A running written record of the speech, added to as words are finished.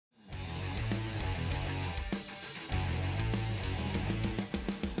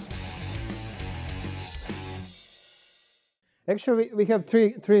Actually, we have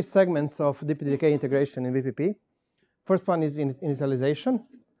three segments of DPDK integration in VPP. First one is initialization.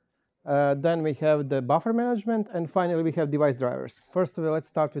 Then we have the buffer management, and finally we have device drivers. First of all, let's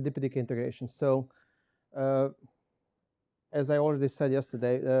start with DPDK integration. So, as I already said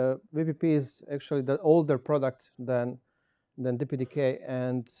yesterday, VPP is actually the older product than DPDK,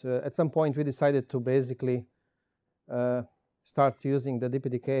 and at some point we decided to basically start using the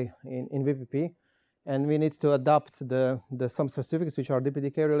DPDK in VPP, and we need to adapt some specifics which are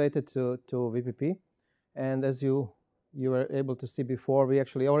DPDK related to VPP. And as you were able to see before, we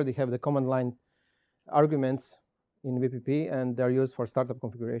actually already have the command line arguments in VPP, and they're used for startup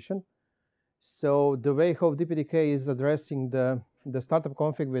configuration. So the way how DPDK is addressing the startup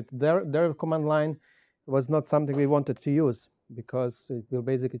config with their command line was not something we wanted to use, because it will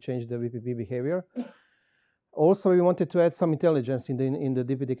basically change the VPP behavior. Also, we wanted to add some intelligence in the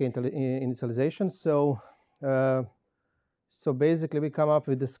DPDK initialization. So basically, we come up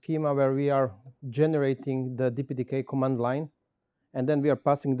with a schema where we are generating the DPDK command line, and then we are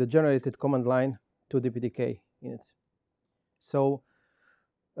passing the generated command line to DPDK in it. So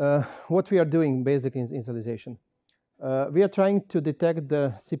what we are doing basically in initialization, we are trying to detect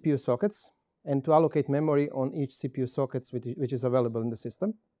the CPU sockets and to allocate memory on each CPU sockets which is available in the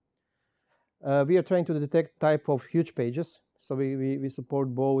system. We are trying to detect type of huge pages. So we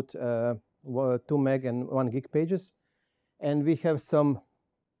support both 2 meg and 1 gig pages. And we have some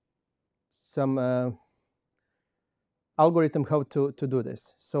algorithm how to do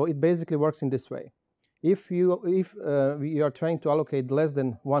this. So it basically works in this way. If we are trying to allocate less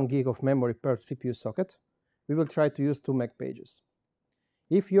than 1 gig of memory per CPU socket, we will try to use 2 meg pages.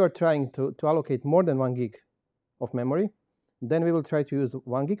 If you are trying to allocate more than 1 gig of memory, then we will try to use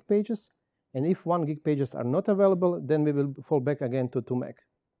 1 gig pages. And if 1 gig pages are not available, then we will fall back again to 2 meg.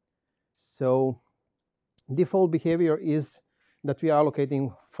 So default behavior is that we are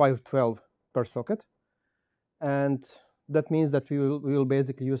allocating 512 per socket. And that means that we will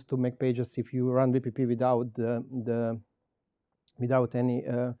basically use 2 meg pages if you run VPP without any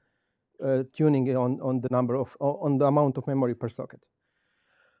tuning on the amount of memory per socket.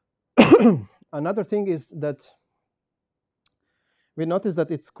 Another thing is that we noticed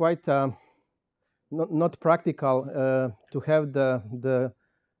that it's quite not practical to have the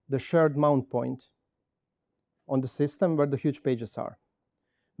shared mount point on the system where the huge pages are.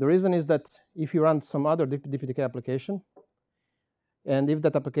 The reason is that if you run some other DPDK application, and if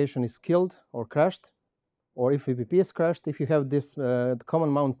that application is killed or crashed, or if VPP is crashed, if you have this common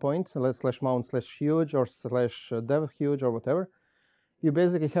mount point, /mount/huge or /dev huge or whatever, you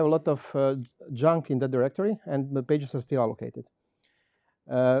basically have a lot of junk in that directory, and the pages are still allocated.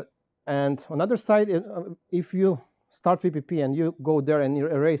 And on the other side, if you start VPP and you go there and you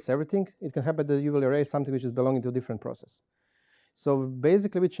erase everything, it can happen that you will erase something which is belonging to a different process. So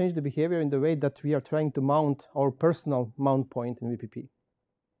basically, we change the behavior in the way that we are trying to mount our personal mount point in VPP.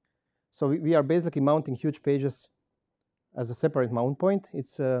 So we are basically mounting huge pages as a separate mount point.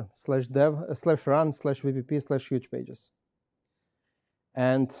 It's /dev/run/vpp/huge pages.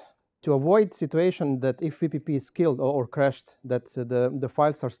 And to avoid situation that if VPP is killed or crashed, that the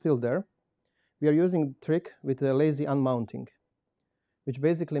files are still there, we are using a trick with a lazy unmounting, which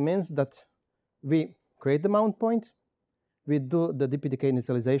basically means that we create the mount point, we do the DPDK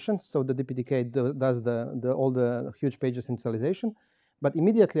initialization, so the DPDK does all the huge pages initialization, but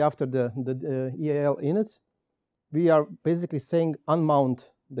immediately after the EAL init, we are basically saying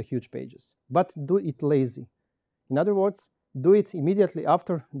unmount the huge pages, but do it lazy. In other words, do it immediately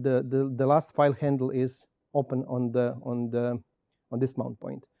after the last file handle is open on this mount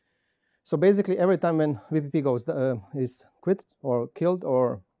point. So basically, every time when VPP is quit or killed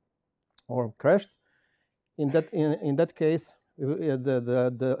or crashed, in that case,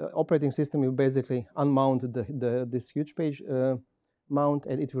 the operating system will basically unmount this huge page mount,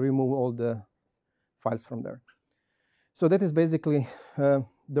 and it will remove all the files from there. So that is basically the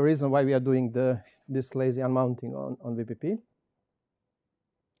reason why we are doing this lazy unmounting on VPP.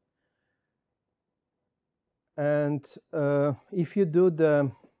 And if you do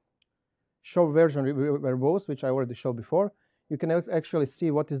the show version verbose, which I already showed before, you can actually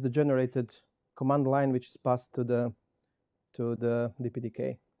see what is the generated command line which is passed to the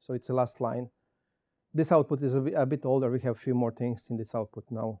DPDK. So it's the last line. This output is a bit older. We have a few more things in this output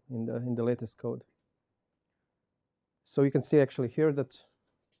now in the latest code. So you can see actually here that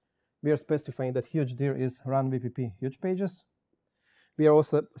we are specifying that huge dir is run VPP huge pages. We are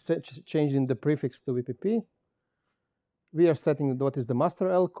also changing the prefix to VPP. We are setting what is the master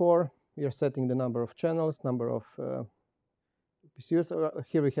L core. We are setting the number of channels, number of PCUs.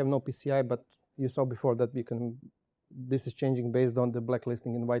 Here we have no PCI, but you saw before that we can this is changing based on the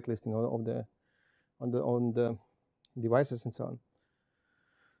blacklisting and whitelisting on the devices and so on.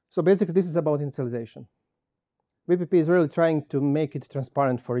 So basically, this is about initialization. VPP is really trying to make it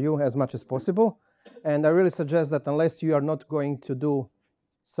transparent for you as much as possible, and I really suggest that unless you are not going to do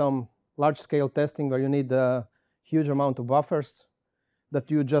some large-scale testing where you need a huge amount of buffers, that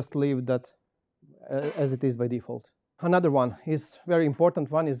you just leave that as it is by default. Another one is very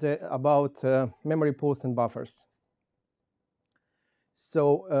important one is about memory pools and buffers.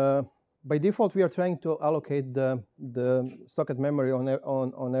 So by default, we are trying to allocate the socket memory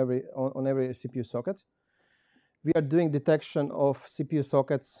on every CPU socket. We are doing detection of CPU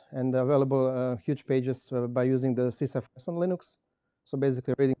sockets and available huge pages by using the sysfs on Linux. So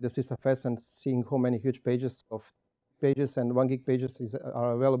basically reading the sysfs and seeing how many huge pages and 1 gig pages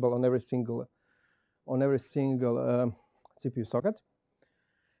are available on every single CPU socket.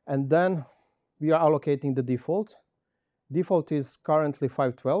 And then we are allocating the default. Default is currently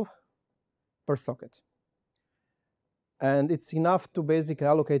 512 per socket. And it's enough to basically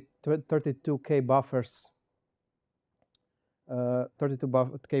allocate 32K buffers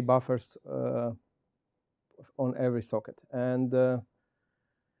 32K buffers on every socket, and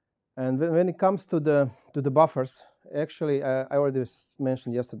when it comes to the buffers, actually I already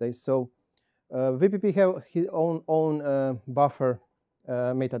mentioned yesterday. So VPP have his own buffer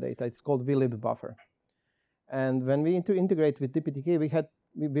metadata. It's called vlib buffer, and when we integrate with DPDK,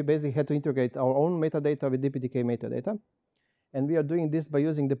 we basically had to integrate our own metadata with DPDK metadata, and we are doing this by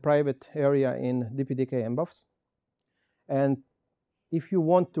using the private area in DPDK mbuffs. And if you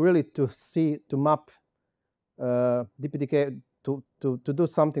want to really to map DPDK to do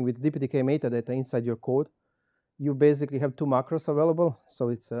something with DPDK metadata inside your code, you basically have two macros available. So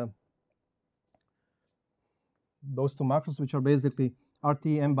it's those two macros, which are basically RT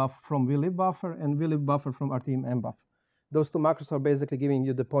mbuff from vlib buffer and vlib buffer from RT mbuff. Those two macros are basically giving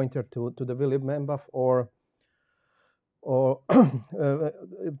you the pointer to the vlib mbuff or to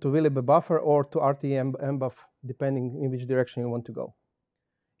vlib buffer or to RT mbuff, depending in which direction you want to go.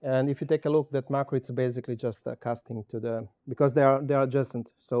 And if you take a look, that macro, it's basically just casting to the, because they are adjacent.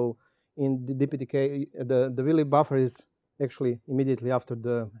 So in the DPDK, the vlib buffer is actually immediately after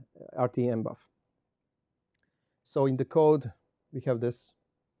the RT mbuff. So in the code, we have those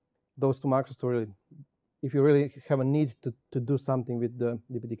two macros to really, if you really have a need to do something with the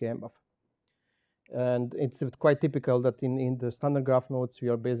DPDK mbuff. And it's quite typical that in the standard graph nodes, we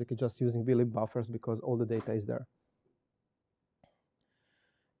are basically just using vlib buffers because all the data is there.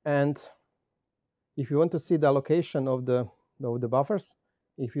 And if you want to see the allocation of the buffers,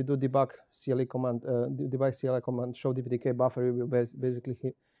 if you do debug CLI command, debug CLI command show DPDK buffer, you will basically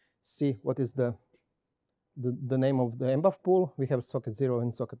see what is the name of the mbuff pool. We have socket 0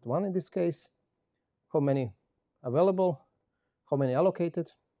 and socket 1 in this case. How many available, how many allocated,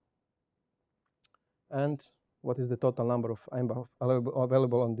 and what is the total number of mbuff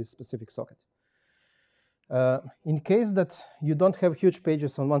available on this specific socket. In case that you don't have huge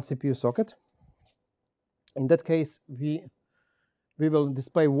pages on one CPU socket, in that case, we will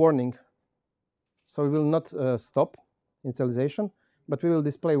display warning. So we will not stop initialization, but we will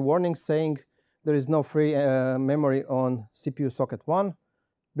display warning saying there is no free memory on CPU socket 1.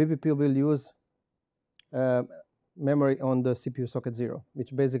 VPP will use memory on the CPU socket 0,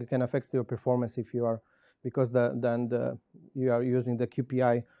 which basically can affect your performance if you are, because you are using the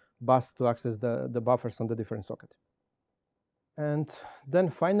QPI bus to access the buffers on the different socket. And then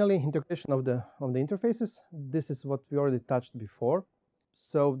finally, integration of the interfaces. This is what we already touched before.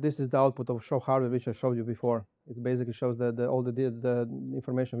 So this is the output of show hardware, which I showed you before. It basically shows all the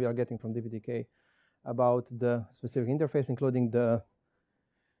information we are getting from DPDK about the specific interface, including the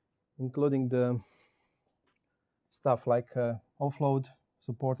stuff like offload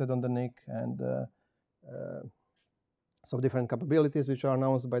supported on the NIC and some different capabilities which are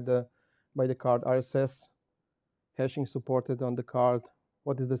announced by the card, RSS, hashing supported on the card,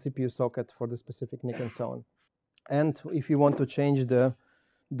 what is the CPU socket for the specific NIC, and so on. And if you want to change the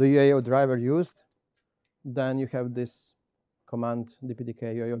UAO driver used, then you have this command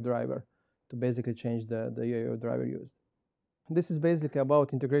DPDK UAO driver to basically change the UAO driver used. This is basically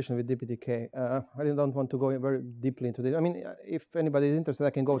about integration with DPDK. I don't want to go very deeply into this. I mean, if anybody is interested, I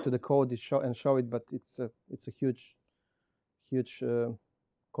can go to the code and show it, but it's a huge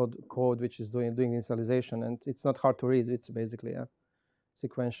code which is doing initialization, and it's not hard to read. It's basically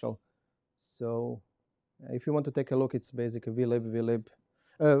sequential. So if you want to take a look, it's basically vlib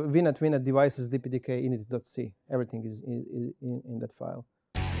vnet devices DPDK init.c. Everything is in that file.